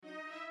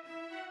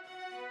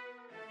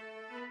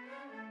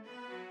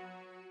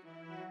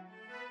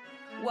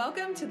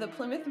Welcome to the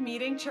Plymouth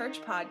Meeting Church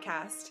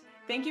podcast.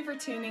 Thank you for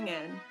tuning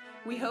in.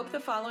 We hope the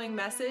following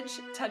message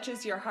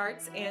touches your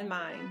hearts and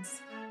minds.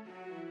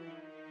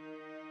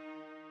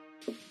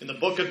 In the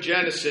book of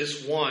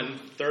Genesis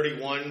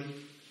 1:31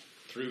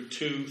 through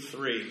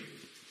 2:3,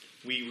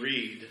 we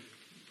read,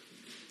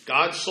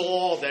 God saw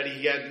all that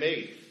he had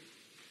made,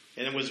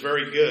 and it was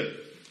very good.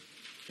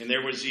 And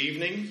there was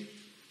evening,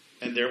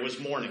 and there was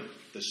morning,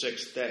 the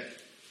sixth day.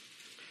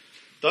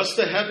 Thus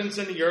the heavens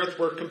and the earth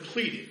were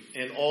completed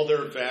in all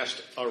their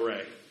vast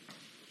array.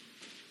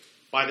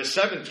 By the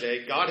seventh day,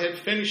 God had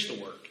finished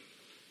the work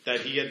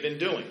that he had been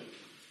doing.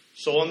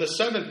 So on the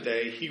seventh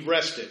day, he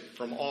rested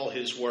from all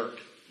his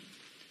work.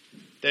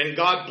 Then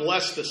God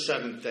blessed the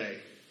seventh day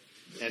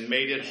and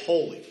made it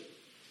holy,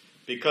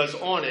 because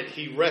on it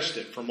he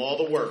rested from all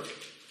the work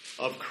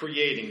of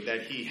creating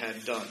that he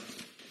had done.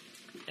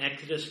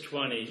 Exodus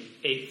 20,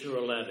 8 through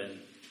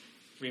 11.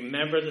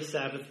 Remember the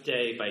Sabbath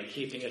day by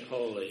keeping it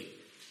holy.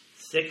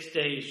 6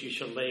 days you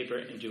shall labor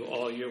and do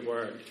all your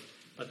work,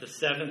 but the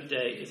seventh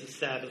day is a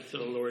Sabbath to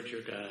the Lord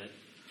your God.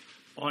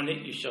 On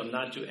it you shall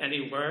not do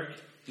any work,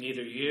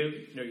 neither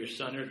you, nor your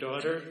son or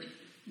daughter,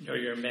 nor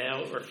your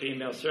male or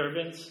female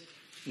servants,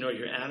 nor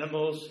your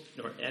animals,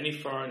 nor any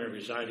foreigner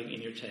residing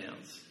in your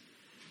towns.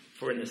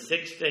 For in the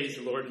 6 days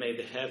the Lord made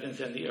the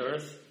heavens and the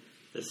earth,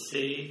 the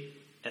sea,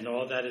 and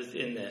all that is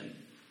in them.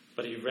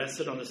 But he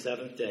rested on the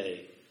seventh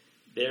day.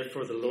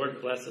 Therefore the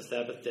Lord blessed the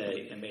Sabbath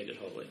day and made it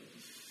holy.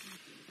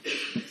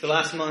 So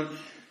last month,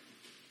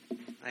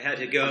 I had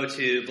to go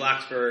to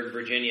Blacksburg,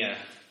 Virginia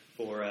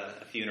for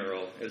a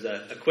funeral. It was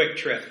a quick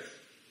trip.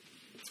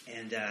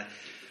 And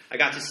I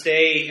got to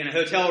stay in a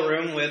hotel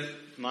room with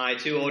my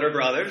two older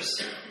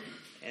brothers.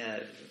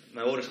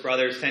 My oldest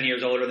brother is 10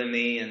 years older than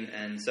me,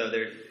 and so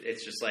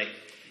it's just like,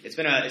 it's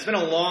been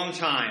a long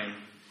time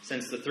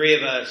since the three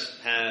of us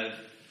have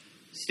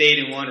stayed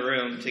in one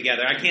room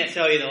together. I can't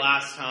tell you the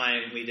last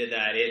time we did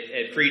that.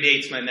 It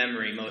predates my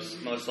memory,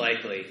 most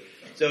likely.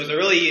 So it was a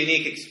really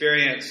unique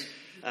experience.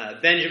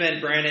 Benjamin,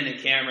 Brandon, and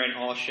Cameron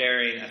all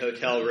sharing a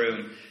hotel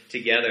room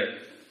together.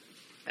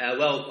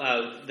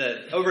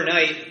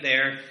 Overnight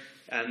there,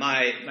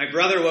 my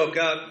brother woke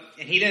up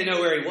and he didn't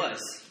know where he was.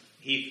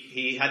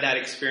 He had that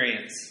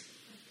experience,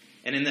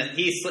 and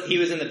he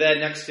was in the bed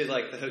next to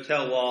like the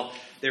hotel wall.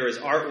 There was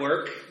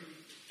artwork,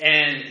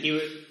 and he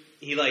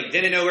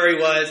didn't know where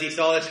he was. He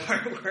saw this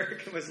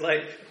artwork and was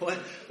like,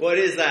 "What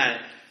is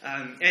that?"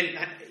 And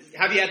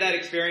have you had that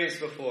experience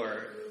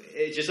before?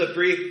 It's just a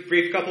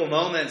brief couple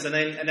moments, and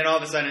then all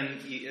of a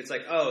sudden it's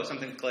like, oh,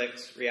 something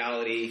clicks.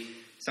 Reality,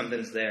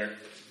 something's there.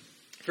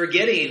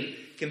 Forgetting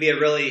can be a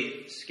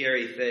really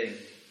scary thing.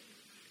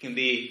 It can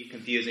be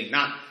confusing.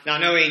 Not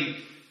knowing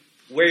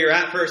where you're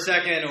at for a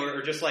second,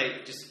 or just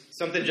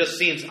something just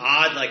seems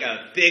odd, like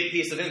a big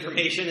piece of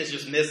information is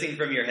just missing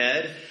from your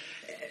head.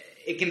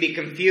 It can be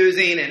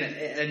confusing and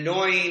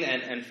annoying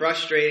and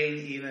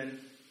frustrating even.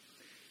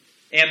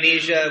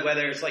 Amnesia,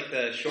 whether it's like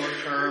the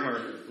short-term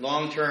or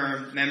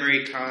long-term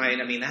memory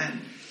kind, I mean,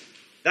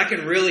 that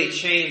can really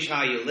change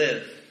how you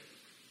live.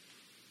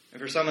 And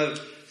for some of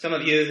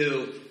you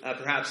who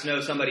perhaps know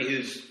somebody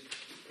who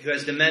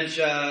has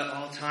dementia,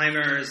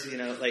 Alzheimer's,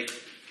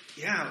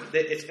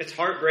 it's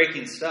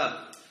heartbreaking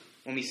stuff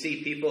when we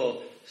see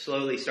people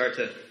slowly start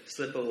to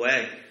slip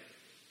away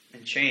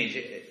and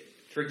change.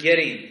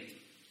 Forgetting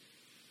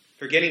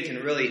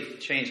can really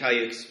change how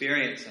you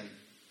experience and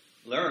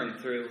learn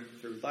through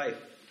life.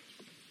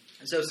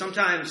 And so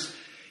sometimes,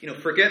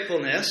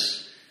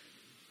 forgetfulness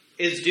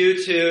is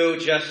due to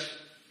just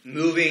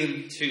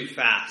moving too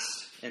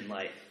fast in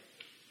life.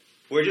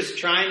 We're just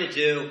trying to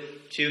do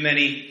too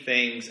many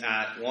things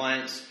at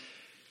once.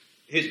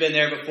 Who's been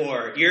there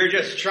before? You're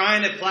just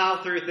trying to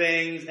plow through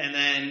things, and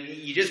then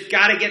you just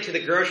got to get to the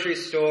grocery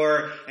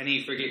store, and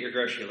you forget your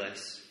grocery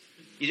list.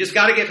 You just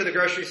got to get to the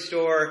grocery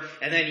store,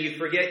 and then you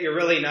forget your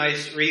really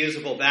nice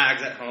reusable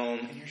bags at home,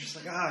 and you're just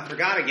like, I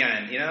forgot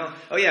again,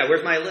 Oh yeah,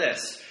 where's my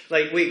list?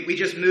 Like, we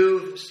just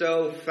move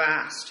so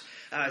fast.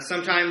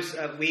 Sometimes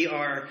we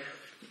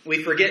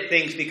forget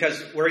things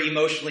because we're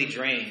emotionally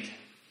drained.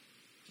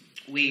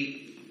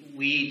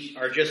 We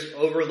are just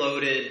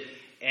overloaded,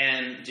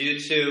 and due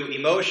to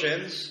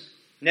emotions,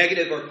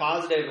 negative or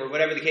positive or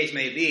whatever the case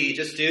may be,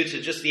 just due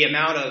to just the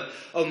amount of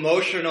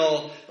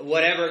emotional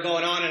whatever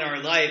going on in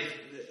our life,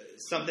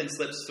 something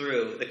slips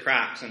through the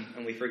cracks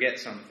and we forget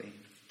something.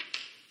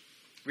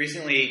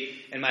 Recently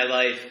in my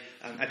life,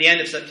 at the end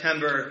of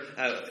September,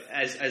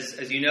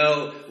 as you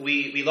know,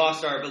 we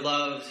lost our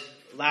beloved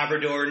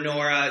Labrador,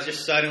 Nora,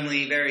 just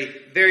suddenly,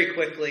 very, very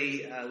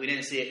quickly. We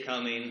didn't see it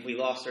coming. We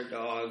lost our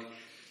dog.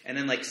 And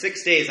then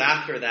 6 days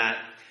after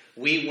that,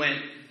 we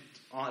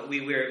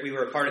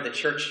were a part of the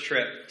church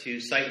trip to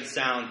Sight and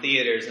Sound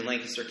Theaters in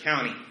Lancaster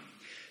County.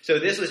 So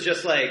this was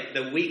just like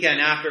the weekend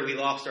after we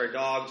lost our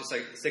dog, just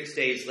 6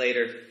 days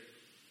later.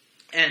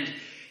 And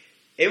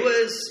it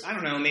was,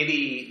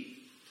 maybe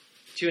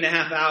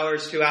 2.5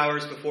 hours, 2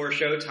 hours before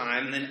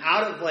showtime. And then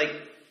out of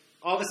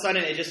all of a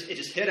sudden it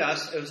just hit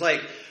us. It was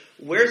like,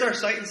 where's our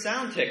Sight and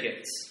Sound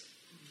tickets?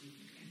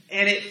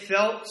 And it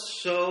felt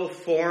so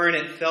foreign.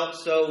 It felt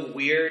so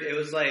weird. It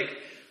was like,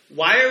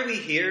 why are we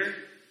here?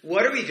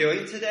 What are we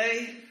doing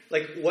today?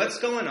 Like, what's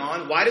going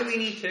on? Why do we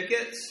need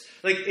tickets?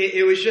 Like,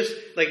 it was just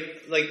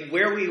like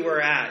where we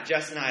were at,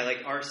 Jess and I, like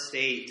our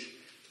state.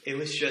 It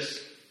was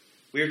just,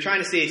 we were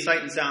trying to see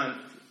Sight and Sound,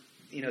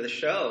 the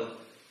show.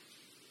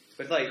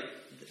 But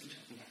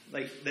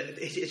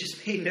it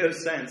just made no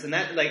sense. And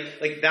that,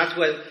 that's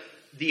what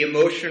the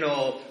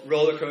emotional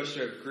roller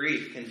coaster of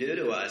grief can do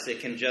to us. It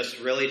can just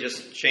really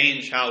just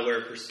change how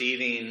we're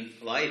perceiving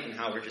life and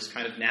how we're just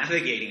kind of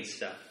navigating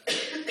stuff.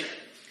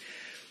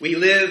 We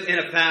live in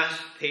a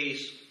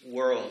fast-paced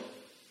world,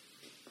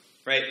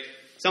 right?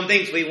 Some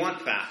things we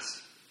want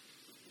fast.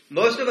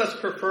 Most of us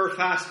prefer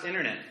fast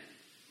internet.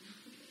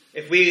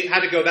 If we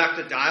had to go back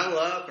to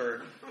dial-up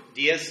or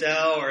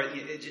DSL or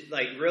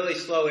like really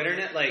slow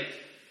internet, that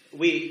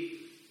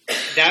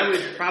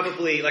would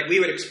probably, we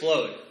would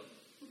explode.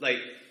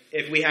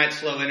 If we had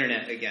slow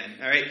internet again,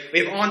 all right?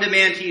 We have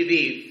on-demand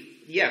TV.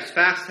 Yes,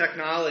 fast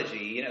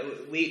technology.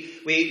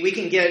 We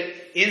can get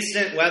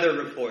instant weather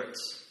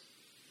reports.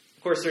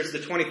 Of course, there's the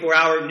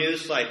 24-hour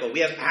news cycle. We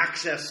have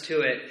access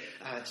to it.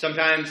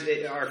 Sometimes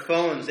our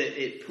phones,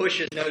 it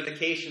pushes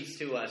notifications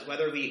to us,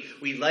 whether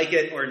we like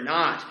it or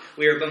not.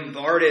 We are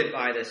bombarded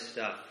by this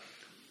stuff.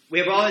 We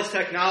have all this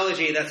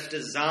technology that's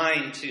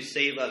designed to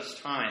save us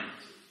time.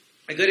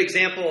 A good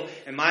example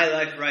in my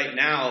life right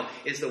now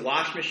is the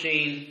wash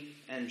machine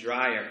and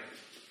dryer.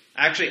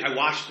 Actually, I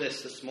washed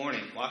this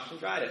morning. Washed and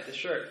dried it, this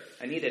shirt.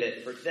 I needed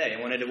it for today.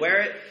 I wanted to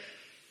wear it.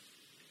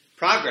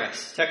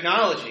 Progress,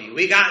 technology.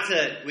 We got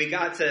to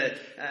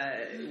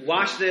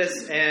wash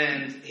this,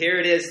 and here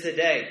it is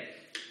today.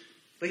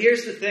 But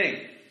here's the thing.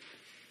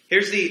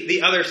 Here's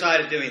the other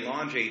side of doing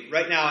laundry.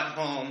 Right now at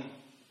home,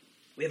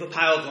 we have a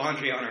pile of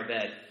laundry on our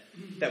bed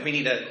that we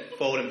need to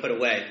fold and put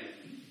away.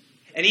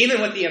 And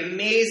even with the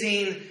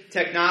amazing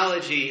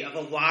technology of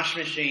a wash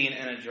machine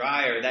and a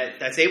dryer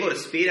that's able to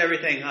speed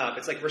everything up,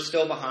 it's like we're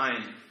still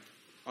behind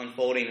on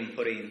folding and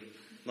putting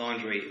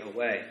laundry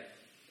away.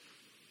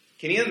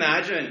 Can you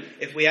imagine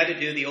if we had to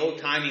do the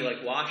old-timey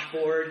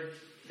washboard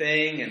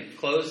thing and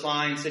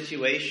clothesline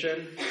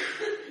situation?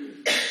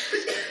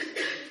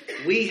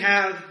 We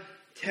have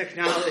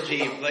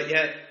technology, but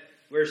yet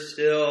we're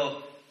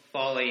still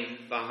falling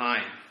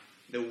behind.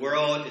 The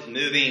world is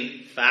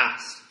moving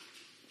fast.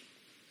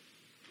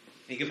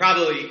 You can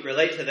probably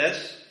relate to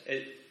this.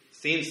 It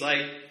seems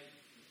like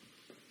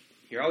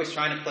you're always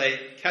trying to play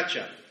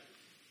catch-up.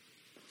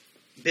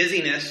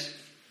 Busyness,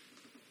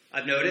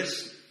 I've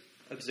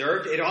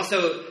observed, it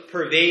also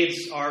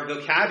pervades our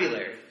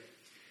vocabulary.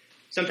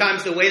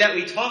 Sometimes the way that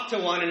we talk to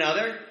one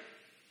another,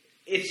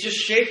 it's just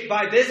shaped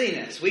by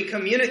busyness. We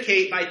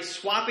communicate by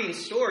swapping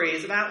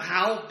stories about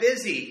how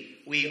busy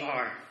we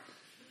are.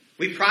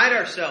 We pride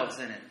ourselves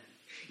in it.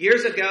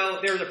 Years ago,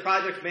 there was a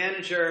project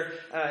manager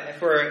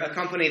for a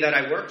company that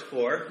I worked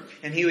for,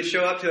 and he would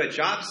show up to a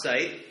job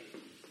site,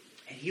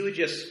 and he would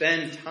just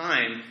spend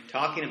time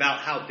talking about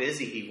how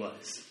busy he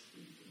was.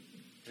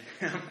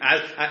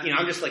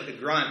 I'm just like the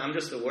grunt, I'm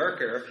just the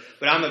worker,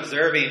 but I'm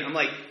observing, I'm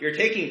like, you're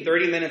taking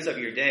 30 minutes of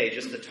your day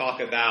just to talk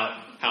about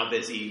how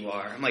busy you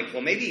are. I'm like,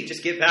 well, maybe you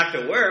just get back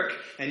to work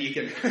and you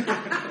can,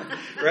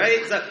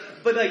 right? So,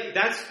 but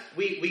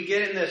we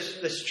get in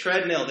this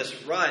treadmill,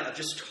 this rut of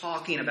just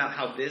talking about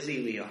how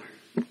busy we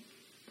are.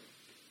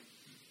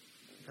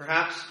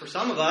 Perhaps for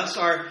some of us,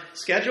 our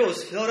schedule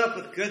is filled up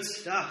with good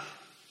stuff.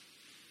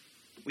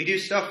 We do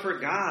stuff for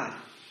God.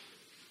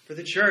 For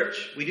the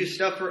church, we do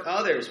stuff for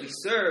others. We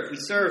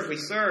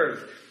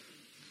serve.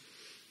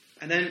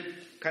 And then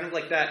kind of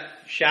like that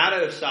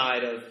shadow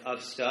side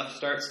of stuff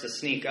starts to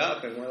sneak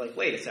up, and we're like,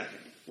 wait a second.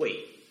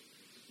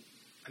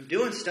 I'm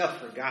doing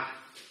stuff for God.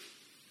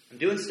 I'm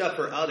doing stuff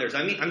for others.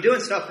 I'm doing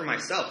stuff for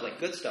myself,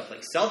 like good stuff,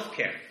 like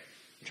self-care.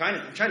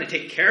 I'm trying to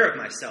take care of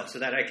myself so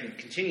that I can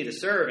continue to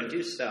serve and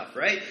do stuff,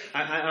 right?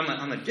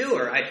 I'm a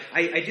doer.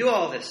 I do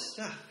all this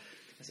stuff.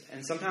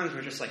 And sometimes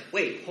we're just like,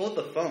 wait, hold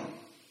the phone.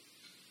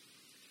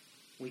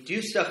 We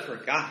do stuff for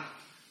God,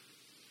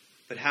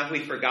 but have we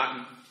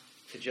forgotten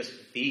to just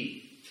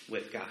be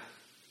with God?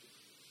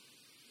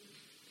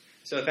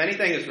 So if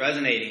anything is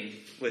resonating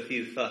with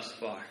you thus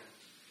far,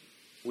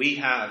 we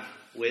have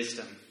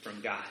wisdom from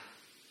God.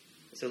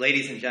 So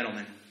ladies and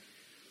gentlemen,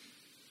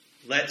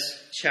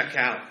 let's check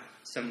out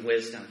some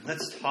wisdom.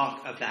 Let's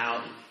talk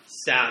about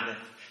Sabbath.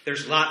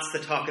 There's lots to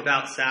talk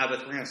about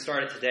Sabbath. We're going to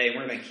start it today, and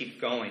we're going to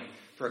keep going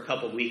for a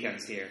couple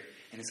weekends here.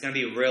 And it's going to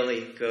be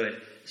really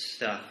good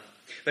stuff.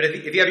 But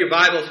if you have your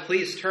Bibles,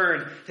 please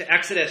turn to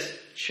Exodus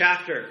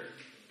chapter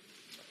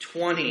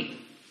 20.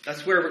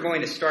 That's where we're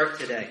going to start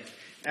today.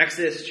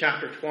 Exodus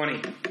chapter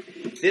 20.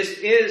 This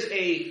is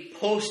a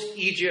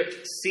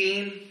post-Egypt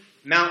scene,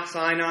 Mount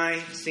Sinai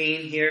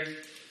scene here.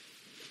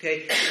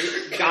 Okay,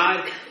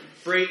 God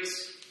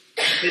breaks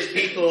his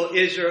people,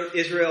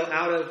 Israel,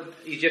 out of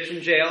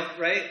Egyptian jail,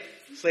 right?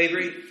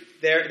 Slavery.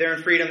 They're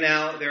in freedom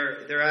now.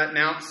 They're at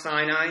Mount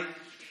Sinai.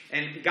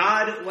 And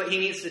God, what he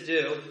needs to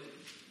do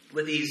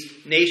with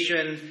this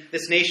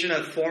nation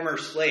of former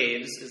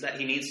slaves is that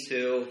he needs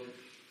to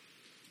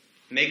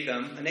make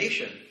them a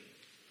nation.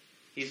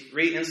 He's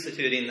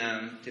reinstituting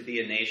them to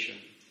be a nation.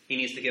 He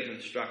needs to give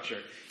them structure.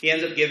 He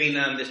ends up giving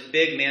them this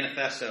big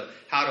manifesto,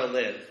 how to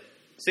live.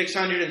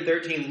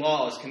 613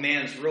 laws,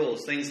 commands,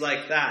 rules, things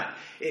like that.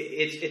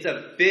 It's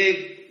a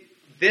big,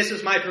 this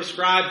is my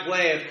prescribed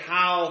way of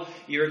how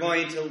you're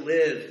going to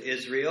live,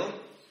 Israel.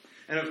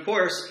 And of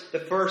course, the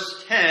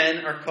first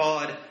 10 are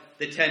called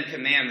the 10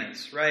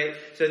 Commandments, right?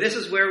 So this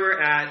is where we're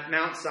at,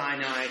 Mount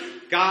Sinai.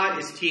 God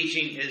is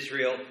teaching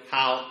Israel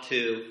how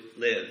to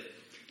live.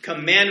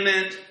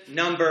 Commandment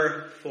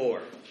number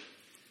 4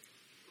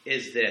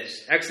 is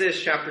this.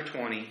 Exodus chapter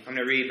 20. I'm going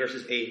to read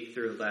verses 8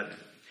 through 11.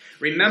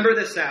 Remember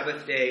the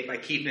Sabbath day by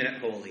keeping it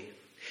holy.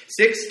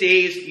 6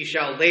 days you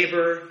shall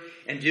labor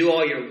and do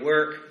all your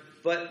work,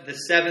 but the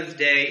 7th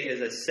day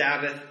is a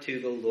Sabbath to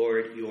the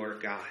Lord your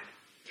God.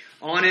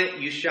 On it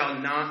you shall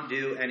not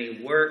do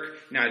any work,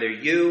 neither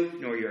you,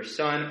 nor your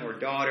son or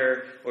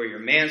daughter, or your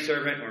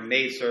manservant or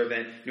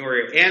maidservant, nor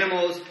your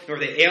animals, nor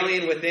the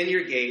alien within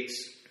your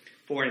gates.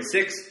 For in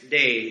 6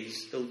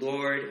 days the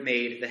Lord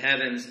made the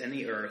heavens and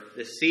the earth,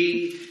 the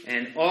sea,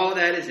 and all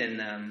that is in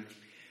them.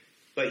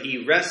 But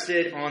he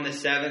rested on the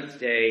 7th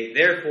day.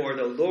 Therefore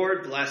the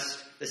Lord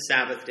blessed the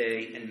Sabbath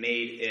day and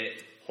made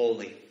it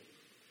holy.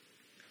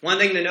 One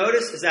thing to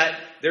notice is that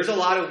there's a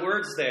lot of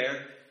words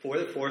there for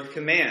the 4th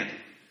commandment.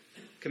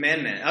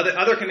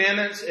 Other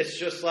commandments, it's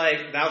just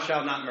like, thou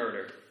shalt not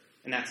murder.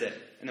 And that's it.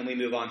 And then we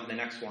move on to the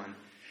next one.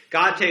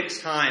 God takes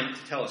time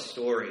to tell a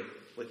story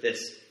with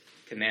this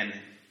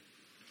commandment.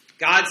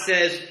 God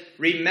says,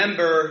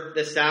 remember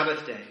the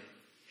Sabbath day.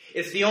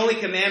 It's the only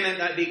commandment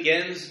that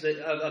begins,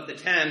 of the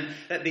 10,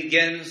 that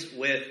begins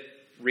with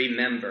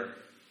remember.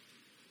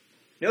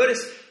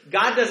 Notice,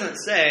 God doesn't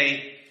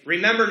say,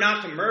 remember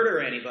not to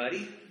murder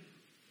anybody.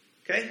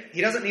 Okay?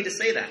 He doesn't need to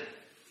say that.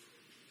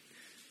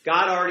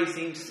 God already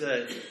seems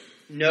to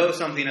know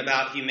something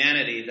about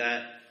humanity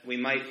that we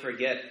might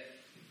forget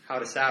how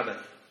to Sabbath.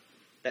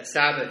 That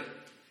Sabbath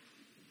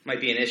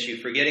might be an issue.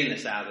 Forgetting the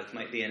Sabbath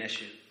might be an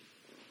issue.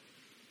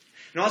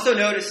 And also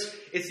notice,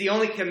 it's the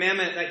only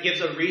commandment that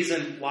gives a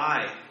reason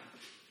why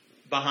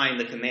behind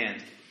the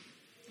command.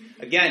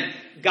 Again,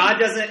 God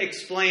doesn't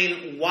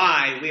explain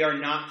why we are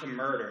not to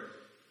murder.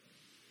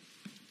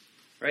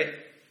 Right?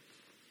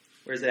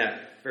 Where's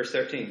that? Verse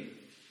 13.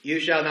 You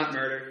shall not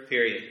murder,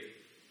 period.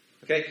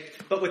 Okay?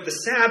 But with the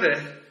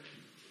Sabbath,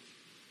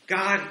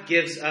 God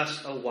gives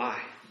us a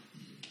why.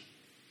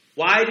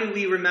 Why do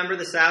we remember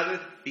the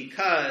Sabbath?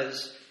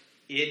 Because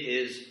it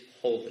is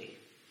holy.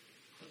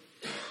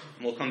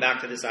 And we'll come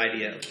back to this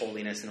idea of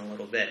holiness in a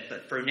little bit.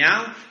 But for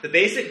now, the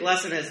basic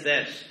lesson is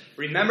this.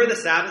 Remember the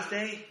Sabbath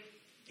day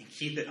and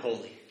keep it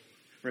holy.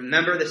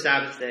 Remember the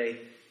Sabbath day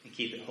and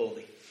keep it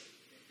holy.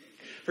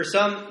 For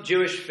some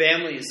Jewish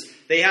families,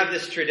 they have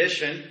this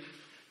tradition.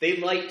 They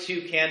light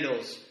 2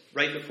 candles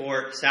right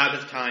before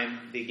Sabbath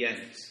time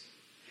begins.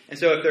 And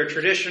so if they're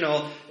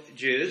traditional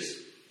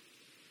Jews,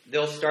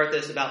 they'll start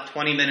this about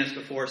 20 minutes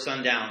before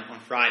sundown on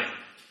Friday,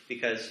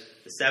 because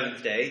the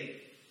 7th day,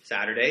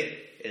 Saturday,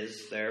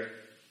 is their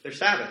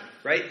Sabbath,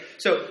 right?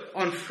 So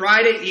on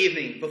Friday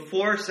evening,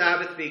 before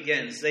Sabbath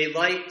begins, they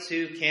light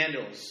 2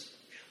 candles.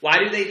 Why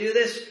do they do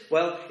this?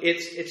 Well,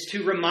 it's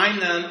to remind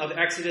them of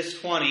Exodus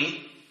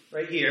 20,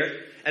 right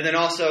here, and then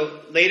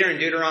also later in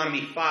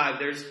Deuteronomy 5,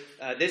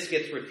 this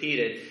gets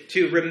repeated,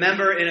 to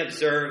remember and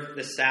observe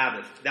the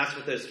Sabbath. That's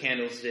what those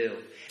candles do.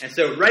 And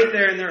so right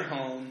there in their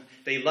home,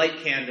 they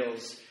light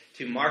candles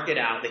to mark it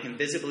out. They can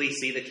visibly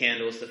see the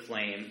candles, the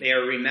flame. They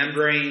are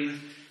remembering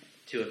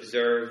to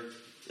observe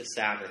the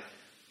Sabbath.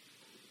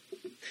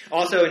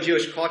 Also in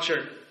Jewish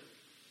culture,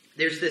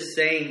 there's this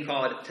saying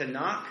called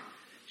Tanakh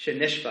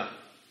Shenishba,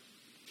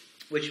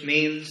 which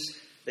means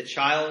the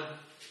child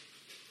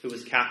who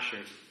was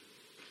captured.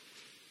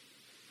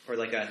 Or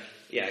like a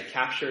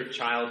captured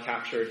child,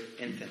 captured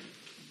infant.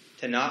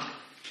 Tanakh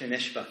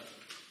Shenishba.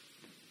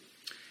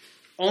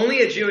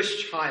 Only a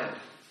Jewish child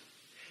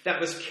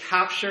that was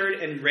captured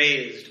and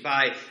raised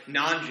by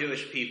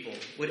non-Jewish people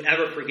would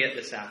ever forget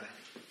the Sabbath.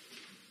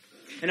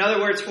 In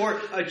other words,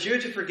 for a Jew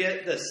to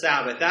forget the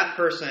Sabbath, that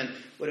person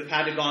would have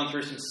had to gone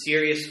through some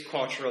serious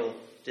cultural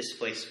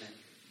displacement.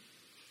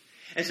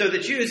 And so the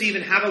Jews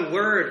even have a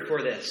word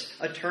for this,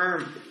 a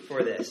term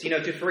for this.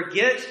 To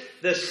forget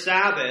the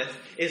Sabbath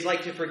is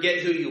like to forget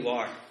who you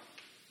are.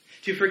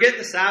 To forget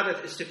the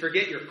Sabbath is to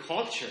forget your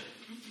culture,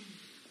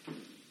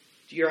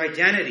 your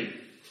identity.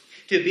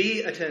 To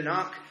be a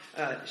Tanakh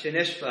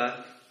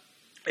Shenishba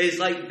is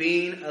like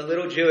being a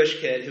little Jewish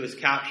kid who was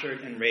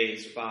captured and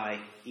raised by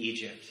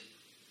Egypt.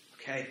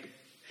 Okay?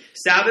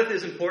 Sabbath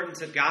is important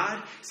to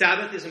God.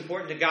 Sabbath is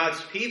important to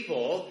God's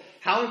people.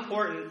 How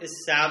important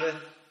is Sabbath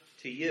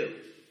to you?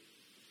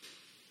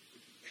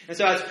 And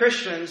so as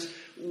Christians,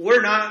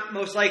 we're not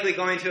most likely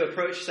going to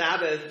approach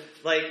Sabbath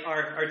like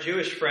our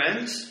Jewish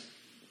friends.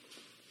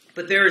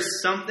 But there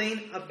is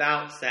something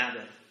about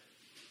Sabbath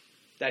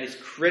that is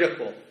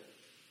critical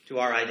to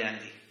our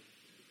identity.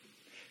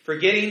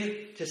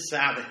 Forgetting to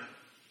Sabbath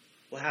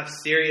will have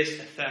serious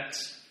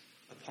effects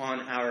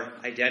upon our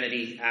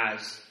identity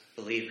as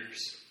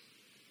believers.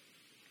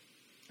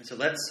 And so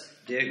let's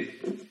dig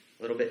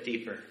a little bit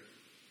deeper.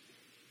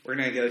 We're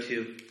going to go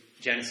to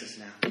Genesis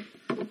now.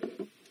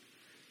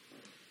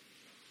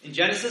 In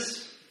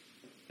Genesis,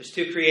 there's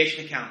two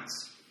creation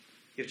accounts.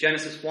 You have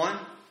Genesis 1.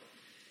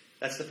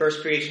 That's the first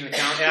creation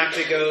account. It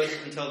actually goes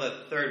until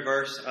the third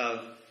verse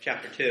of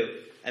chapter 2.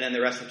 And then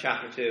the rest of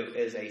chapter 2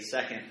 is a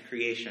second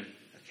creation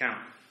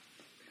account.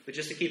 But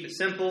just to keep it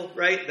simple,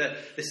 right?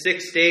 The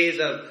 6 days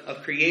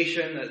of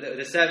creation,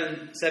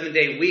 the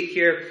 7-day week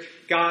here,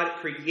 God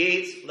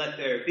creates, let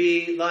there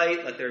be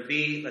light, let there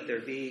be, let there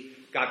be.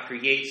 God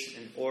creates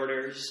and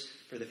orders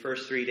for the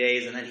first 3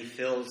 days, and then he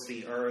fills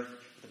the earth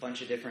with a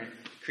bunch of different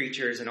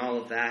creatures and all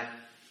of that.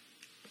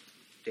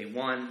 Day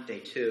 1, day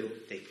 2,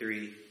 day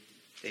 3,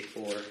 day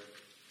 4.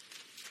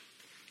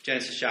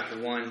 Genesis chapter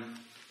 1.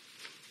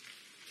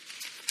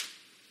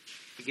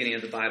 Beginning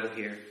of the Bible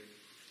here.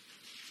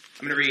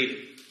 I'm going to read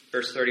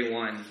verse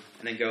 31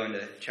 and then go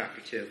into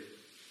chapter 2.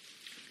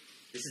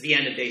 This is the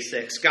end of day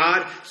 6.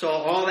 God saw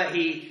all that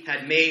he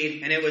had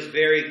made, and it was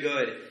very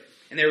good.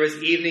 And there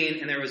was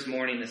evening and there was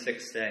morning the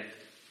 6th day.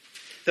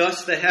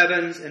 Thus the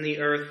heavens and the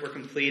earth were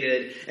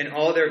completed, and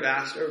all their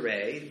vast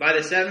array. By the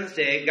 7th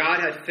day,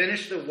 God had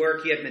finished the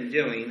work he had been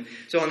doing.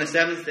 So on the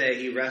 7th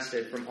day, he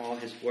rested from all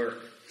his work.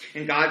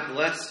 And God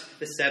blessed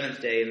the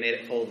 7th day and made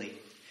it holy,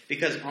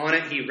 because on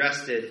it he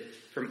rested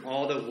from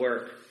all the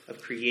work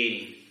of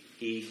creating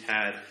he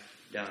had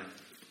done.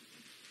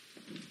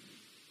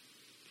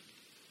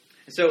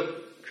 And so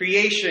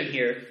creation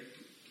here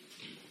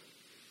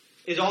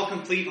is all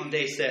complete on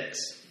day 6.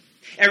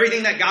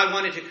 Everything that God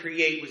wanted to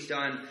create was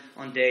done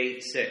on day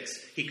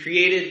 6. He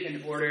created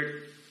and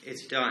ordered,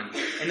 it's done.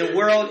 And the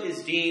world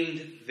is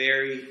deemed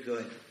very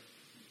good.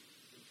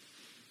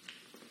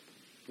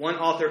 One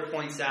author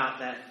points out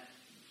that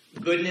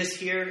goodness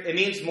here, it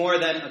means more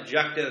than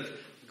objective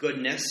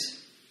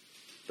goodness,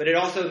 but it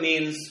also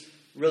means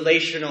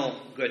relational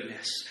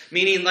goodness.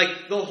 Meaning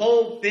like the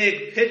whole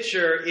big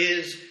picture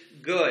is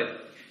good.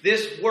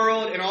 This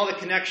world and all the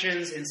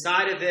connections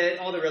inside of it,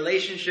 all the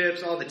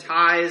relationships, all the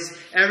ties,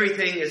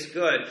 everything is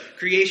good.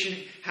 Creation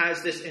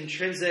has this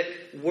intrinsic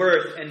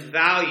worth and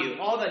value.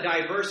 All the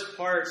diverse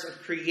parts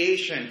of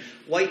creation,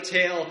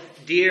 whitetail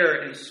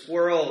deer and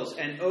squirrels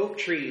and oak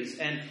trees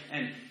and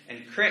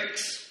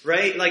cricks,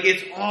 right? Like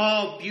it's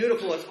all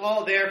beautiful. It's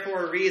all there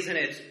for a reason.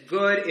 It's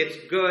good. It's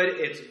good.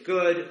 It's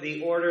good.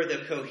 The order,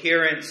 the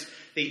coherence,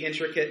 the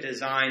intricate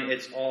design,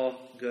 it's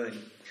all good.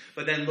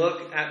 But then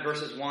look at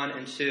verses 1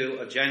 and 2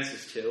 of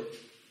Genesis 2.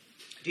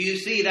 Do you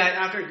see that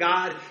after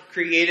God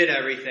created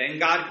everything,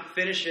 God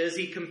finishes,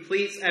 he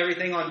completes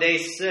everything on day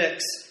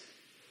 6.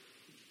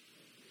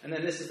 And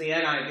then this is the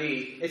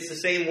NIV. It's the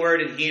same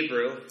word in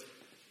Hebrew,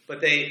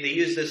 but they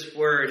use this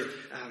word.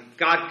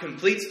 God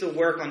completes the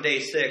work on day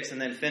 6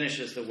 and then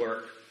finishes the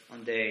work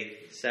on day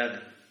 7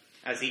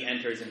 as he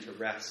enters into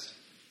rest.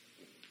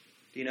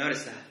 Do you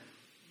notice that?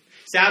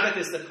 Sabbath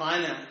is the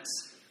climax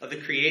of the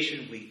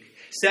creation week.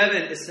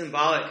 7 is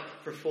symbolic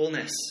for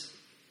fullness,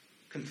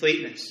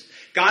 completeness.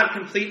 God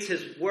completes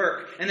his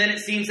work, and then it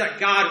seems that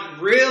God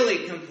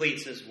really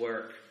completes his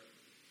work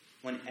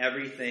when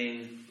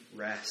everything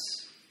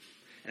rests.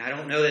 And I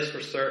don't know this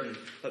for certain,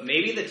 but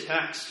maybe the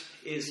text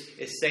is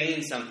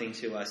saying something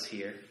to us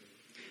here,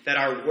 that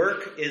our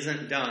work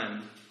isn't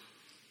done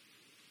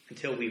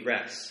until we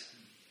rest.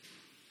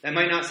 That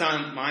might not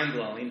sound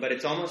mind-blowing, but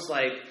it's almost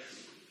like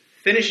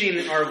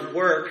finishing our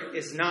work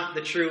is not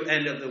the true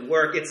end of the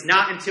work. It's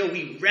not until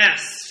we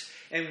rest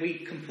and we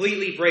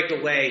completely break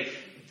away.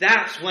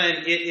 That's when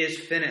it is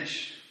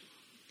finished.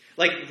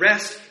 Like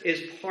rest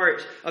is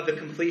part of the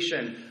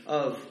completion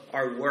of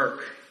our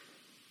work.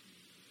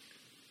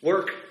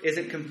 Work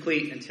isn't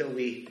complete until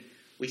we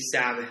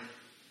Sabbath.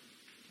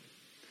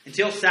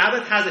 Until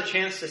Sabbath has a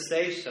chance to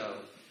say so,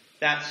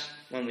 that's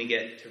when we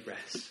get to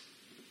rest.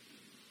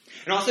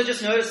 And also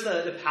just notice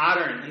the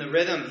pattern and the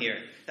rhythm here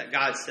that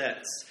God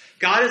sets.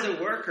 God is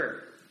a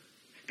worker.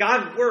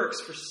 God works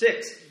for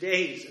 6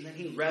 days and then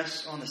he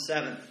rests on the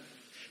 7th.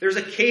 There's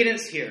a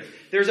cadence here.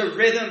 There's a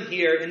rhythm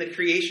here in the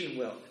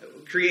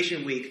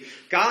creation week.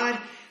 God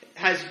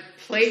has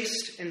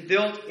placed and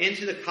built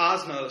into the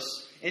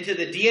cosmos, into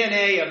the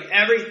DNA of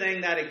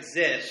everything that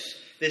exists,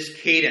 this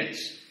cadence.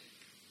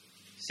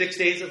 6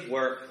 days of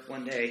work,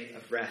 1 day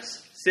of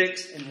rest.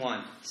 6 and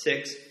 1.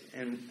 6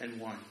 and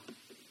 1.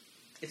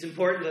 It's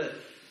important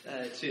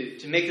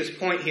to make this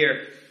point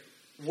here.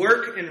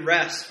 Work and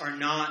rest are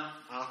not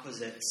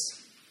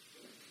opposites.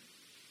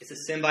 It's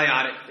a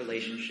symbiotic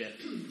relationship.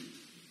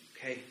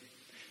 Okay?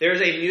 There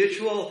is a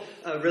mutual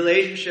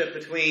relationship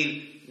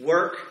between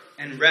work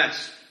and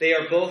rest. They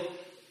are both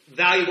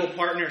valuable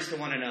partners to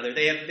one another.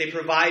 They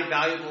provide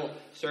valuable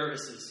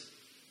services.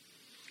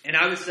 And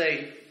I would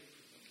say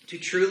to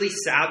truly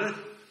Sabbath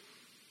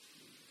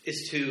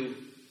is to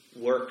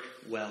work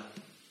well.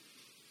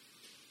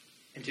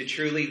 And to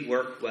truly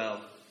work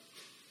well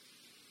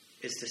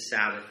is to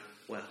Sabbath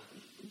well.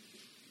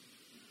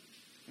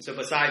 And so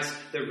besides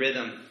the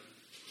rhythm,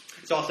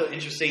 it's also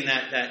interesting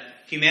that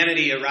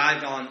humanity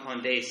arrived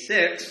on day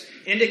 6,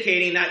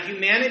 indicating that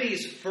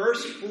humanity's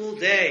first full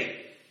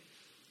day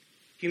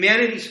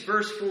Humanity's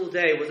first full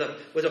day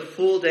was a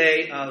full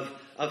day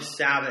of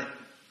Sabbath.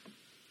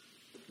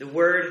 The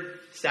word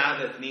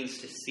Sabbath means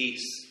to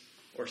cease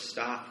or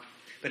stop,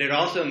 but it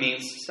also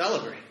means to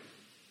celebrate.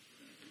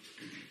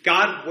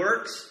 God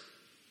works,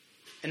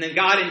 and then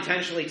God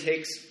intentionally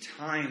takes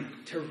time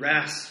to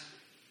rest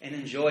and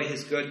enjoy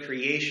his good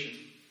creation.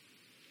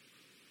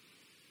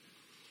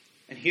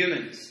 And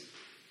humans,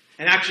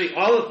 and actually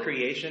all of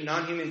creation,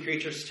 non-human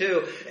creatures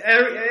too,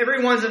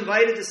 everyone's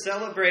invited to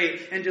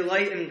celebrate and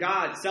delight in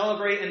God.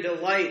 Celebrate and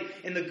delight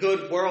in the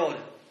good world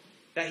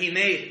that he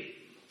made.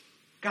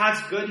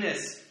 God's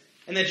goodness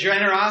and the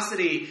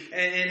generosity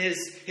and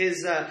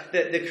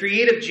the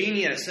creative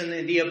genius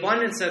and the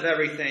abundance of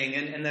everything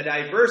and the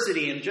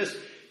diversity and just,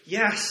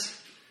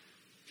 yes,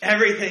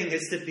 everything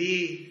is to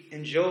be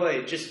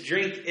enjoyed. Just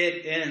drink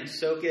it in,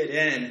 soak it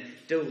in,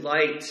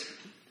 delight.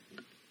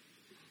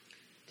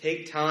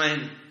 Take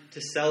time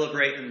to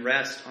celebrate and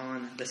rest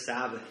on the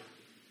Sabbath.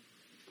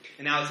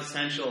 And now it's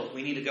essential.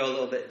 We need to go a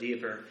little bit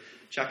deeper.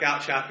 Check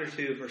out chapter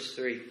 2, verse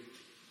 3.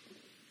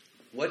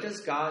 What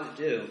does God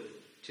do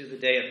to the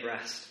day of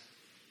rest?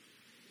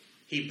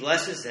 He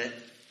blesses it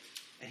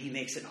and he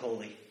makes it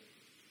holy.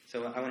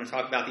 So I want to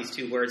talk about these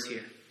two words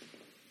here.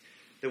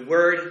 The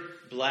word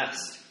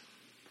blessed.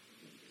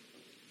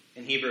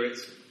 In Hebrew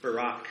it's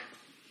barak.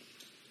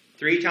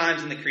 3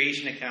 times in the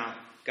creation account,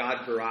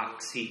 God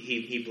baraks.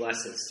 He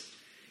blesses.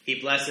 He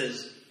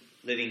blesses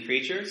living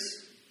creatures.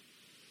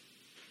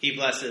 He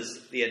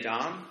blesses the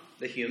Adam,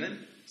 the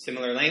human.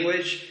 Similar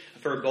language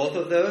for both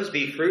of those.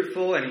 Be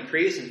fruitful and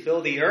increase and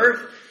fill the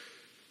earth.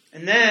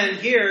 And then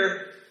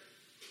here,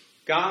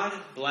 God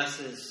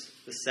blesses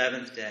the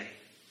 7th day.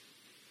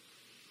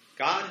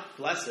 God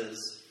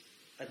blesses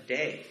a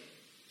day.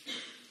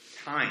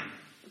 Time.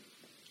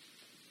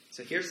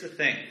 So here's the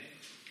thing.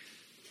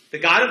 The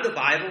God of the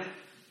Bible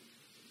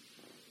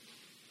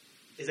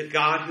is a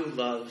God who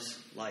loves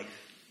life.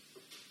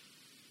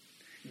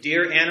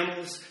 Dear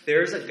animals,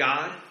 there is a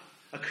God,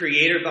 a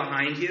creator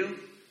behind you,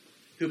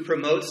 who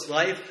promotes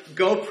life.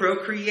 Go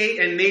procreate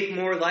and make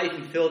more life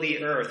and fill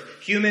the earth.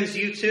 Humans,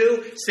 you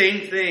too,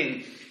 same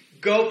thing.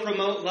 Go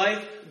promote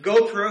life,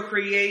 go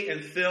procreate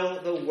and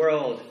fill the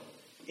world.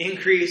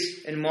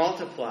 Increase and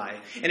multiply.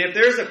 And if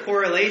there's a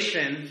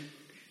correlation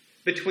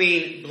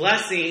between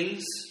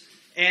blessings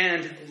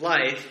and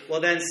life,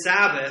 well then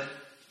Sabbath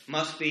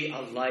must be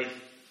a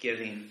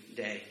life-giving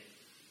day.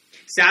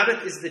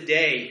 Sabbath is the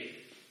day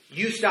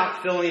you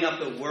stop filling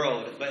up the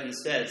world, but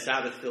instead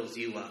Sabbath fills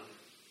you up.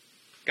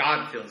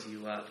 God fills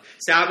you up.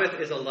 Sabbath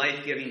is a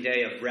life-giving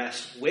day of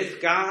rest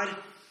with God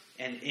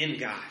and in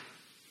God.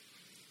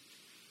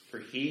 For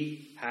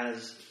he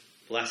has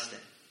blessed it.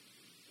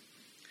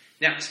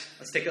 Next,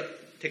 let's take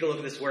a look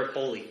at this word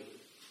holy.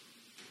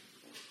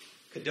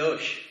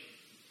 Kadosh.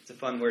 It's a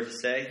fun word to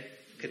say.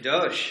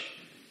 Kadosh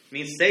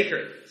means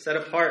sacred, set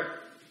apart.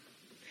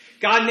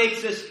 God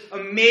makes this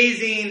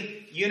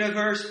amazing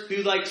universe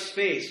who likes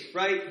space,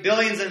 right?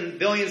 Billions and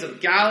billions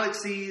of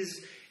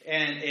galaxies,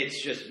 and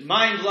it's just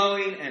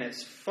mind-blowing and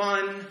it's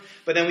fun.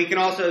 But then we can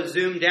also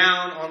zoom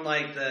down on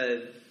like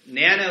the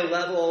nano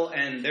level,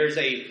 and there's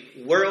a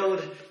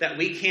world that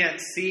we can't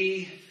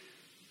see.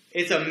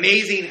 It's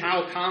amazing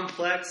how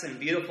complex and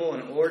beautiful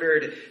and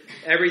ordered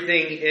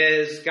everything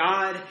is.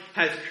 God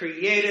has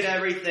created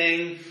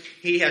everything.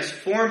 He has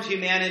formed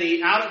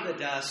humanity out of the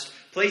dust,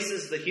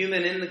 places the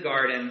human in the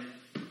garden.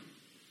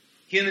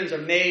 Humans are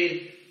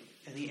made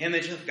in the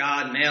image of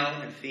God, male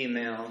and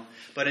female.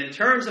 But in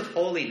terms of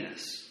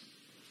holiness,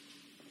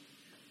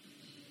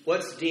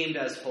 what's deemed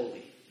as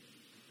holy?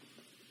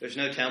 There's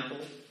no temple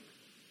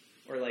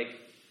or like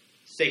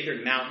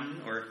sacred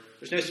mountain, or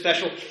there's no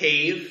special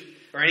cave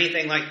or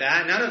anything like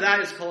that. None of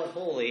that is called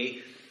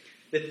holy.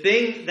 The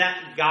thing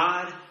that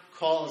God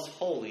calls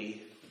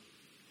holy,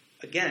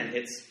 again,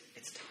 it's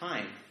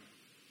time.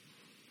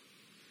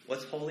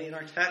 What's holy in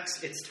our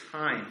text? It's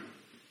time.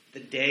 The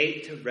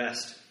day to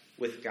rest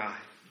with God.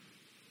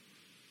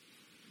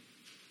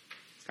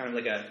 It's kind of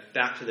like a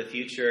Back to the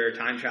Future,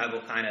 time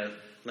travel kind of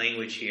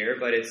language here,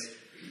 but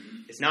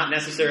it's not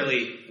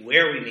necessarily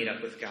where we meet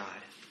up with God,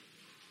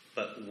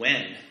 but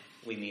when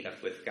we meet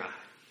up with God.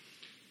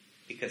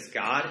 Because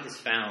God is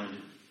found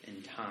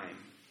in time.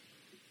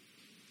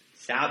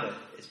 Sabbath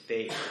is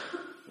baked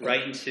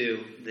right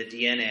into the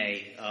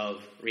DNA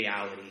of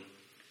reality.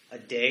 A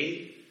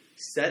day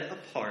set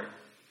apart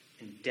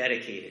and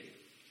dedicated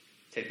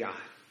to God.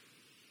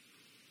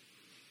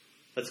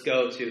 Let's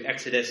go to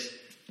Exodus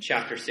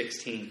chapter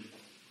 16.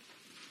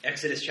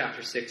 Exodus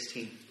chapter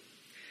 16.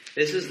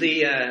 This is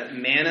the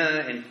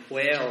manna and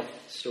quail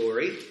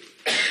story.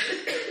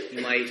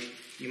 You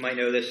might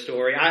know this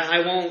story. I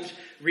won't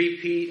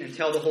repeat and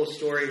tell the whole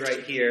story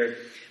right here.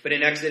 But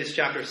in Exodus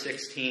chapter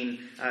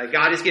 16,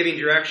 God is giving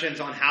directions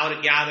on how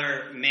to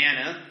gather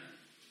manna,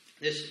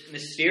 this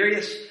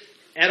mysterious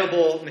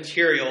edible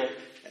material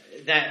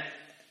that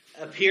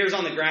appears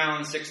on the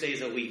ground 6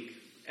 days a week,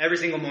 every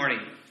single morning.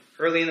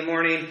 Early in the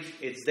morning,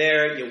 it's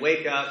there, you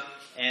wake up,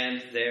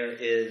 and there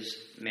is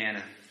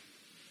manna.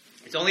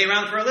 It's only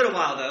around for a little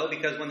while, though,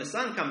 because when the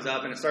sun comes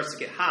up and it starts to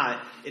get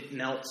hot, it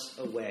melts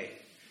away.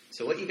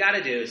 So what you got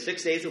to do is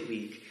 6 days a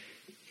week,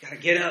 you got to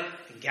get up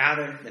and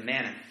gather the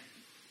manna.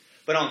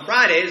 But on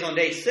Fridays, on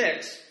day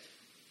 6,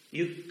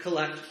 you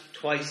collect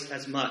twice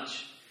as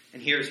much.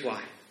 And here's why.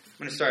 I'm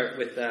going to start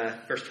with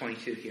verse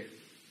 22 here.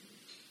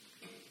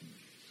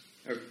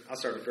 Or I'll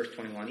start with verse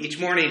 21. Each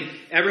morning,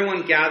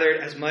 everyone gathered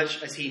as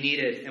much as he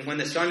needed, and when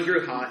the sun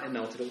grew hot, it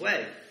melted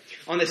away.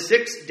 On the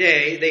 6th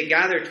day, they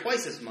gathered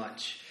twice as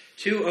much,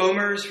 2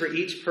 omers for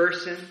each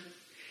person.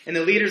 And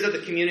the leaders of the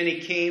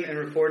community came and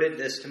reported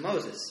this to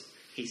Moses.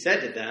 He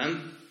said to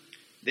them,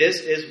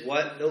 "This is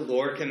what the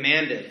Lord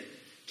commanded.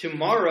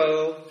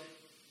 Tomorrow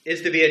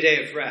is to be a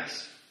day of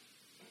rest,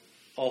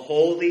 a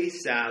holy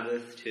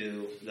Sabbath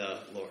to the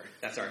Lord."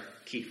 That's our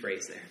key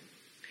phrase there.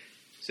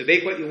 So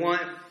bake what you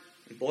want,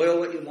 and boil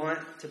what you want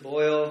to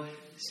boil,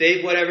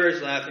 save whatever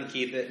is left, and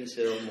keep it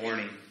until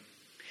morning.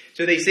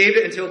 So they saved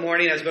it until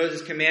morning as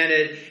Moses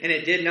commanded, and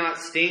it did not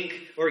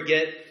stink or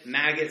get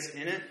maggots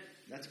in it.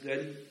 That's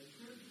good.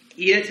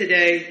 "Eat it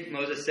today,"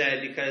 Moses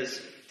said,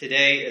 "because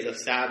today is a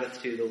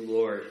Sabbath to the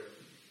Lord.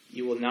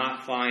 You will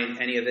not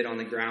find any of it on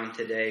the ground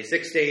today.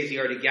 6 days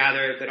you are to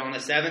gather it, but on the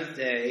 7th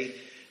day,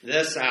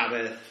 the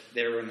Sabbath,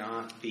 there will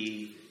not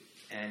be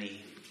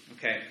any."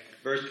 Okay,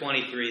 verse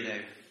 23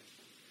 there.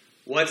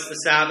 What's the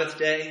Sabbath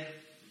day?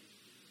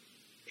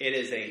 It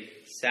is a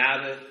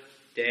Sabbath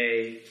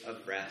day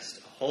of rest,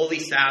 a holy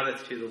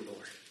Sabbath to the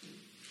Lord.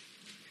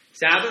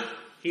 Sabbath,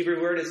 Hebrew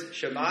word is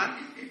Shabbat.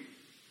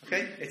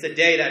 Okay, it's a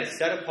day that is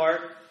set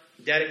apart,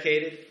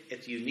 dedicated,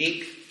 it's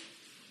unique,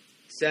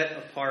 set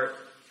apart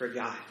for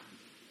God.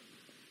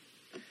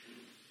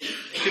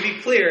 To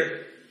be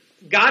clear,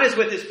 God is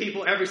with his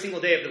people every single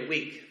day of the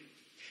week.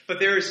 But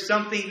there is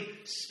something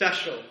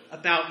special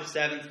about the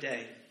 7th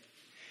day.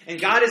 And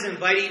God is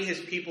inviting his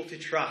people to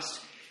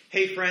trust.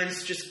 Hey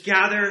friends, just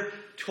gather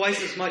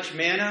twice as much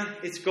manna.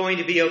 It's going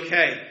to be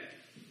okay.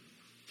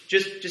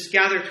 Just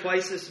gather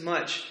twice as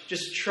much.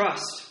 Just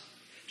trust.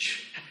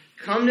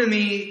 Come to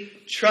me.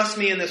 Trust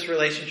me in this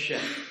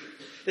relationship.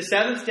 The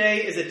 7th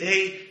day is a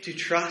day to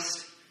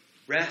trust,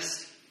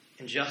 rest,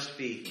 and just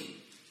be.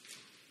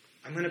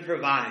 I'm going to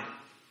provide.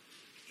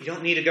 You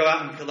don't need to go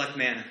out and collect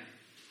manna.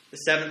 The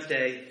 7th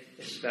day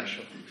is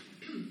special.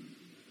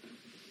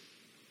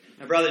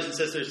 Now, brothers and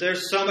sisters,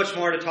 there's so much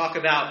more to talk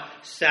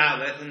about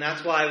Sabbath, and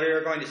that's why we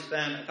are going to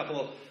spend a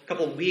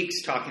couple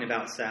weeks talking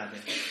about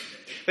Sabbath.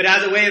 But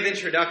as a way of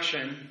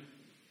introduction,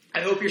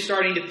 I hope you're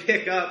starting to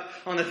pick up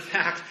on the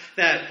fact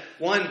that,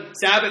 one,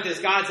 Sabbath is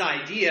God's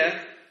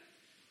idea,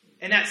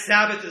 and that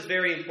Sabbath is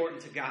very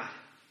important to God.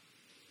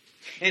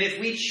 And if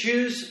we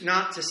choose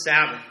not to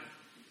Sabbath,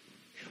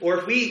 or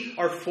if we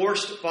are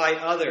forced by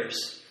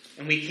others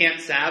and we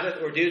can't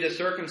Sabbath, or due to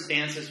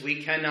circumstances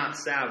we cannot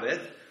Sabbath,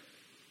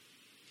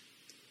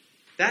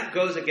 that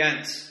goes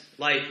against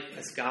life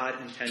as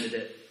God intended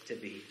it to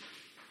be.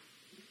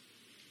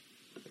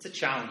 It's a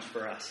challenge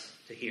for us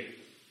to hear.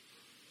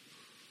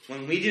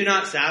 When we do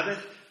not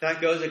Sabbath,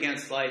 that goes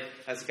against life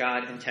as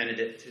God intended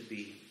it to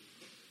be.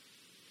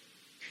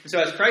 And so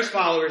as Christ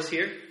followers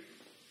here,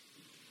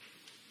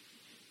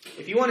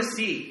 if you want to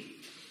see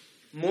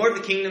more of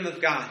the kingdom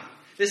of God,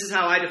 this is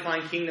how I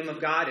define kingdom of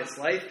God. It's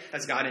life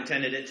as God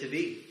intended it to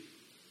be.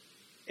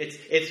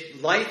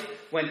 It's life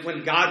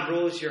when God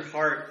rules your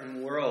heart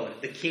and world,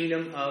 the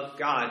kingdom of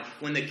God.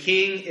 When the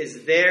king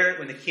is there,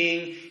 when the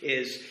king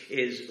is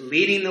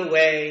leading the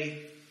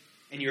way,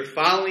 and you're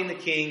following the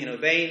king and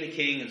obeying the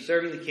king and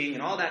serving the king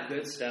and all that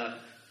good stuff,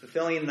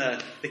 fulfilling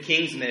the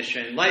king's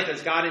mission, life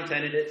as God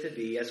intended it to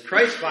be. As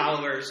Christ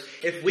followers,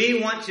 if we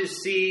want to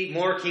see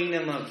more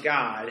kingdom of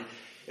God,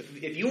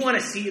 if you want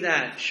to see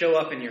that show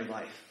up in your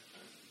life,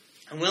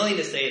 I'm willing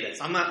to say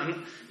this. I'm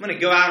going to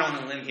go out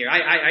on a limb here.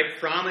 I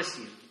promise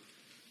you,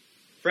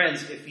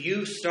 friends, if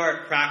you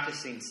start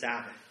practicing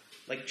Sabbath,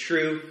 like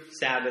true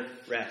Sabbath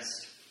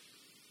rest,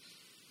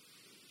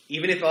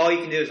 even if all you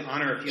can do is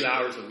honor a few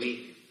hours a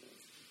week,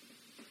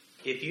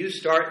 if you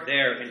start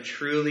there and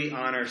truly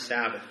honor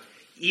Sabbath,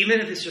 even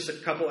if it's just a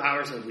couple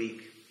hours a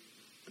week,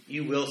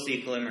 you will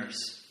see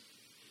glimmers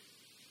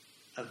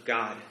of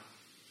God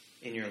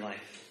in your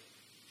life.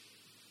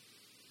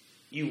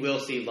 You will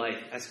see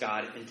life as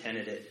God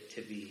intended it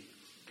to be.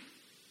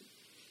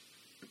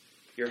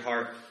 Your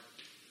heart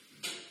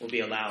will be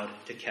allowed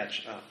to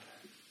catch up.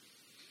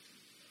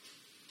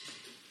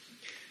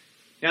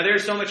 Now,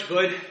 there's so much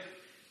good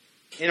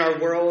in our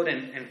world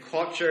and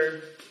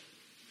culture,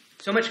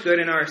 so much good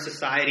in our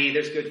society.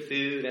 There's good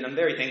food, and I'm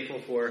very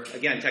thankful for,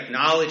 again,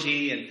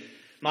 technology and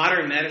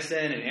modern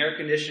medicine and air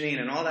conditioning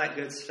and all that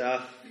good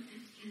stuff.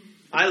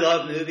 I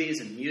love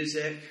movies and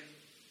music.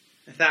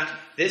 In fact,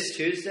 this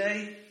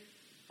Tuesday,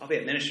 I'll be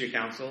at Ministry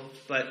Council,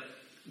 but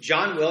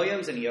John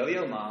Williams and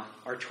Yo-Yo Ma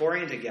are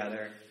touring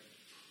together,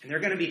 and they're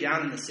going to be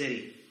down in the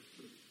city.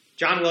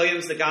 John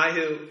Williams, the guy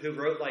who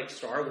wrote like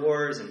Star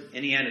Wars and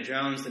Indiana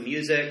Jones, the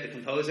music, the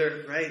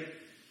composer, right?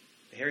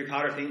 The Harry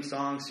Potter theme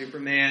song,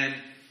 Superman.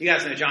 You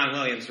guys know John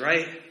Williams,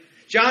 right?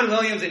 John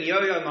Williams and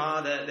Yo-Yo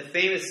Ma, the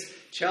famous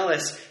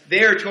cellists,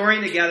 they're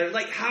touring together.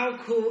 Like, how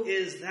cool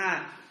is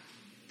that?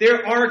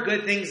 There are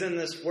good things in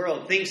this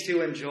world, things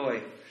to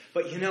enjoy.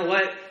 But you know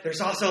what?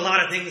 There's also a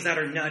lot of things that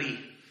are nutty.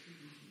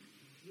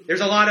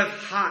 There's a lot of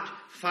hot,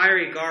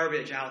 fiery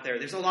garbage out there.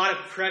 There's a lot of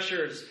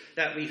pressures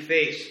that we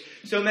face.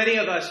 So many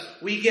of us,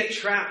 we get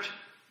trapped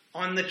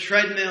on the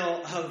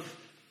treadmill of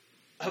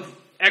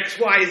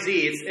XYZ.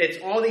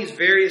 It's all these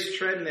various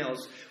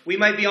treadmills. We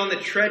might be on the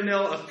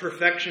treadmill of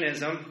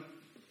perfectionism.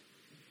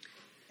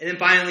 And then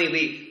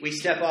finally, we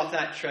step off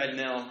that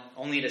treadmill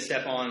only to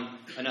step on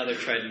another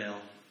treadmill.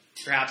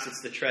 Perhaps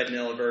it's the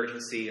treadmill of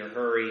urgency or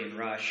hurry and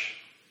rush.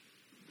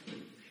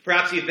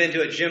 Perhaps you've been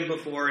to a gym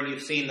before and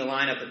you've seen the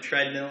lineup of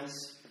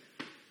treadmills.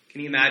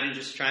 Can you imagine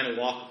just trying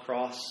to walk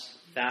across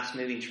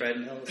fast-moving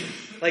treadmills?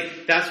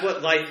 Like, that's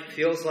what life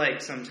feels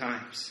like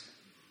sometimes.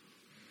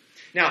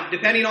 Now,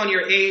 depending on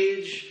your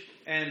age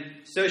and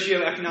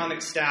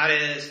socioeconomic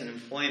status and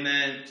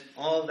employment,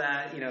 all of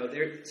that,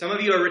 some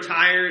of you are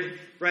retired,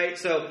 right?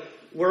 So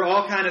we're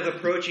all kind of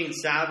approaching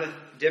Sabbath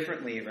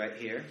differently right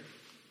here.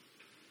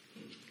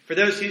 For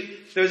those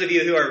of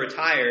you who are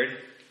retired,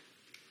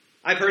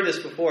 I've heard this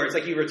before. It's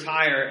like you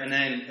retire and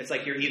then it's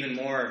like you're even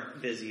more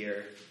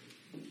busier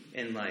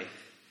in life.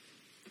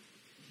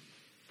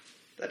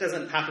 That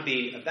doesn't have to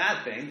be a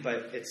bad thing,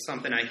 but it's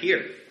something I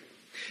hear.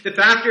 The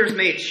factors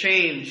may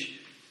change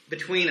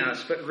between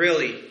us, but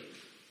really,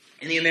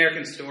 in the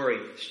American story,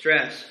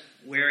 stress,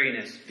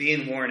 weariness,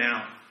 being worn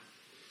out,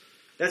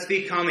 that's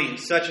becoming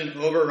such an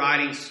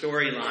overriding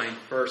storyline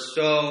for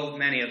so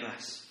many of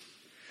us.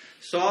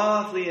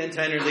 Softly and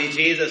tenderly,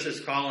 Jesus is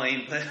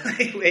calling, but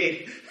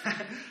wait,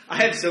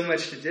 I have so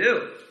much to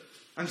do.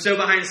 I'm so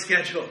behind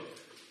schedule.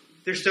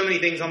 There's so many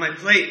things on my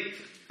plate.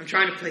 I'm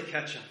trying to play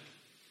catch up.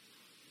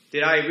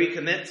 Did I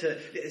overcommit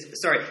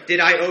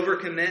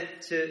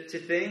to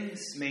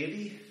things?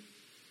 Maybe.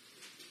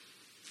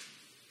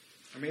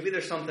 Or maybe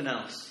there's something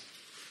else.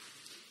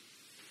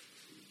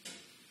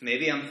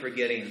 Maybe I'm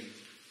forgetting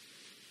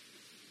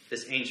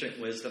this ancient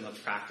wisdom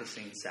of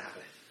practicing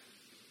Sabbath.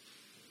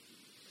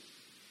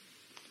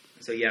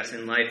 So yes,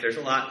 in life there's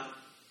a lot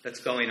that's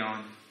going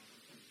on.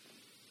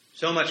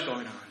 So much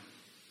going on.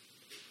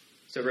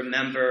 So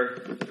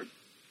remember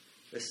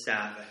the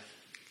Sabbath.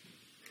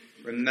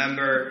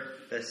 Remember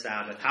the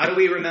Sabbath. How do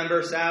we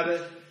remember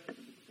Sabbath?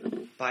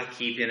 By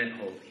keeping it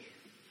holy.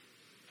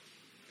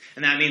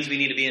 And that means we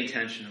need to be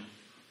intentional.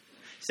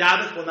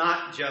 Sabbath will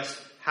not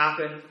just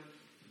happen.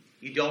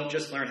 You don't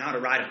just learn how to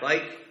ride a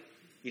bike.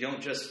 You're not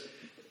just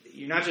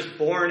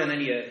born and then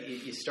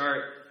you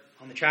start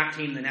on the track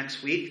team the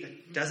next week.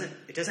 It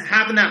doesn't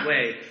happen that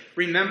way.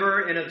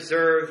 Remember and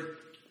observe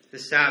the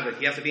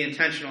Sabbath. You have to be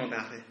intentional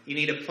about it. You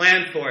need to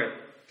plan for it.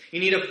 You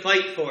need to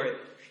fight for it.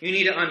 You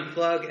need to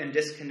unplug and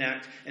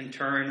disconnect and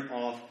turn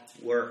off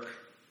work.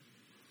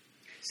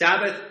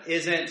 Sabbath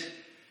isn't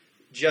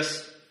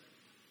just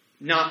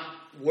not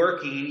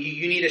working.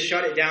 You need to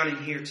shut it down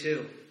in here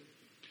too.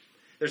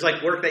 There's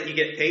like work that you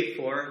get paid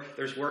for.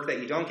 There's work that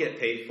you don't get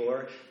paid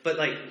for. But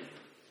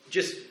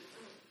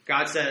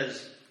God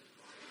says,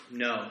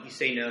 no. You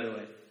say no to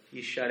it.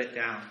 You shut it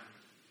down.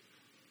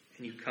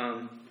 And you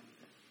come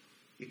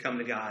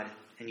to God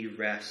and you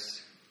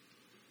rest.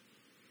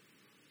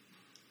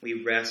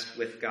 We rest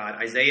with God.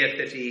 Isaiah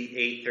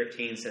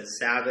 58:13 says,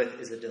 Sabbath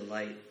is a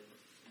delight.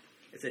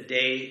 It's a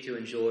day to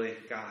enjoy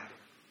God.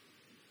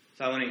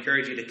 So I want to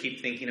encourage you to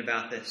keep thinking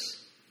about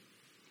this.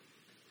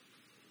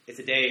 It's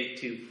a day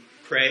to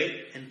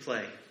pray and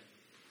play,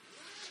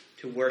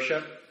 to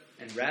worship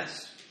and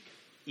rest,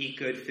 eat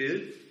good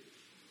food,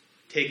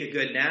 take a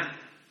good nap,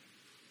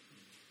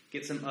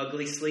 get some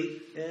ugly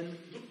sleep in.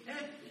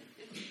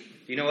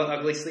 Do you know what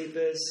ugly sleep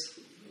is?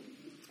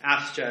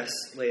 Ask Jess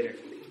later.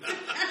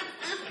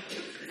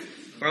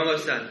 We're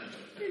almost done.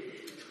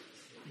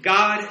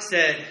 God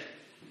said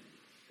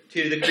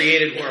to the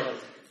created world,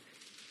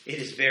 it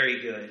is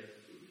very good.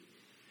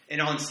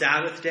 And on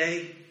Sabbath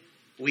day,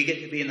 we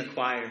get to be in the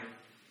choir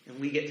and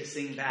we get to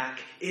sing back.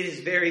 It is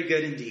very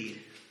good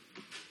indeed.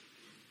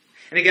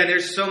 And again,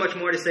 there's so much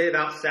more to say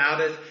about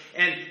Sabbath.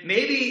 And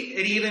maybe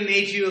it even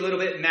made you a little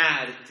bit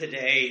mad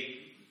today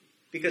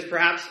because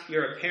perhaps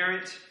you're a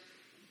parent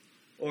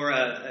or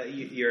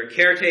you're a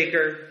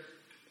caretaker,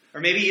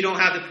 or maybe you don't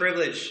have the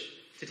privilege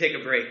to take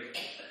a break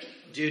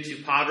due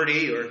to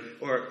poverty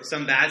or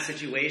some bad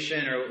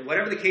situation or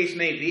whatever the case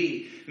may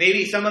be.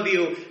 Maybe some of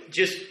you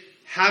just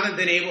haven't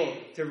been able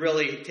to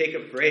really take a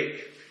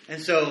break.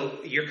 And so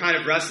you're kind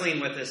of wrestling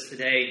with this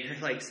today. You're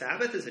like,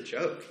 Sabbath is a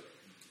joke.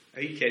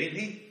 Are you kidding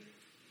me?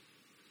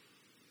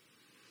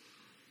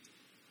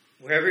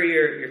 Wherever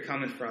you're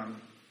coming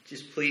from,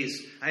 just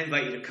please, I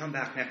invite you to come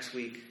back next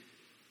week.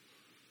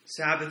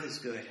 Sabbath is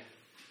good.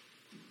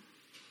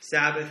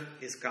 Sabbath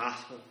is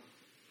gospel.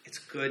 It's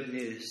good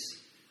news.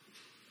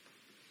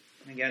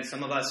 And again,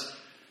 some of us,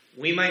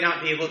 we might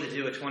not be able to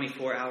do a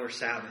 24-hour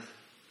Sabbath.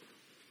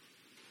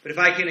 But if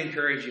I can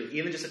encourage you,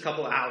 even just a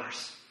couple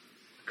hours,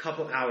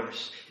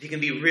 if you can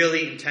be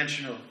really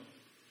intentional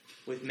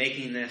with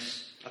making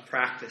this a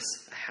practice,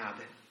 a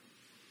habit.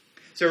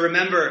 So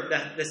remember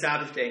the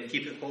Sabbath day and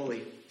keep it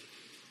holy.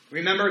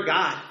 Remember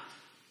God.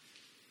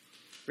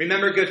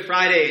 Remember Good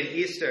Friday and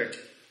Easter.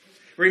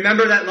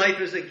 Remember that life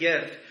is a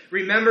gift.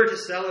 Remember to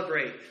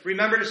celebrate.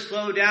 Remember to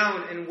slow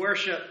down and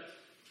worship.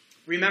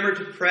 Remember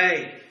to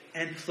pray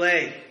and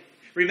play.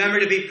 Remember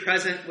to be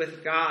present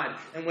with God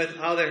and with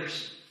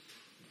others.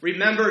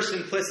 Remember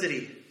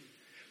simplicity.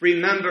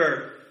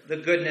 Remember the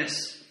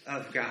goodness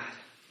of God.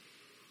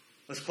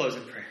 Let's close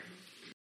in prayer.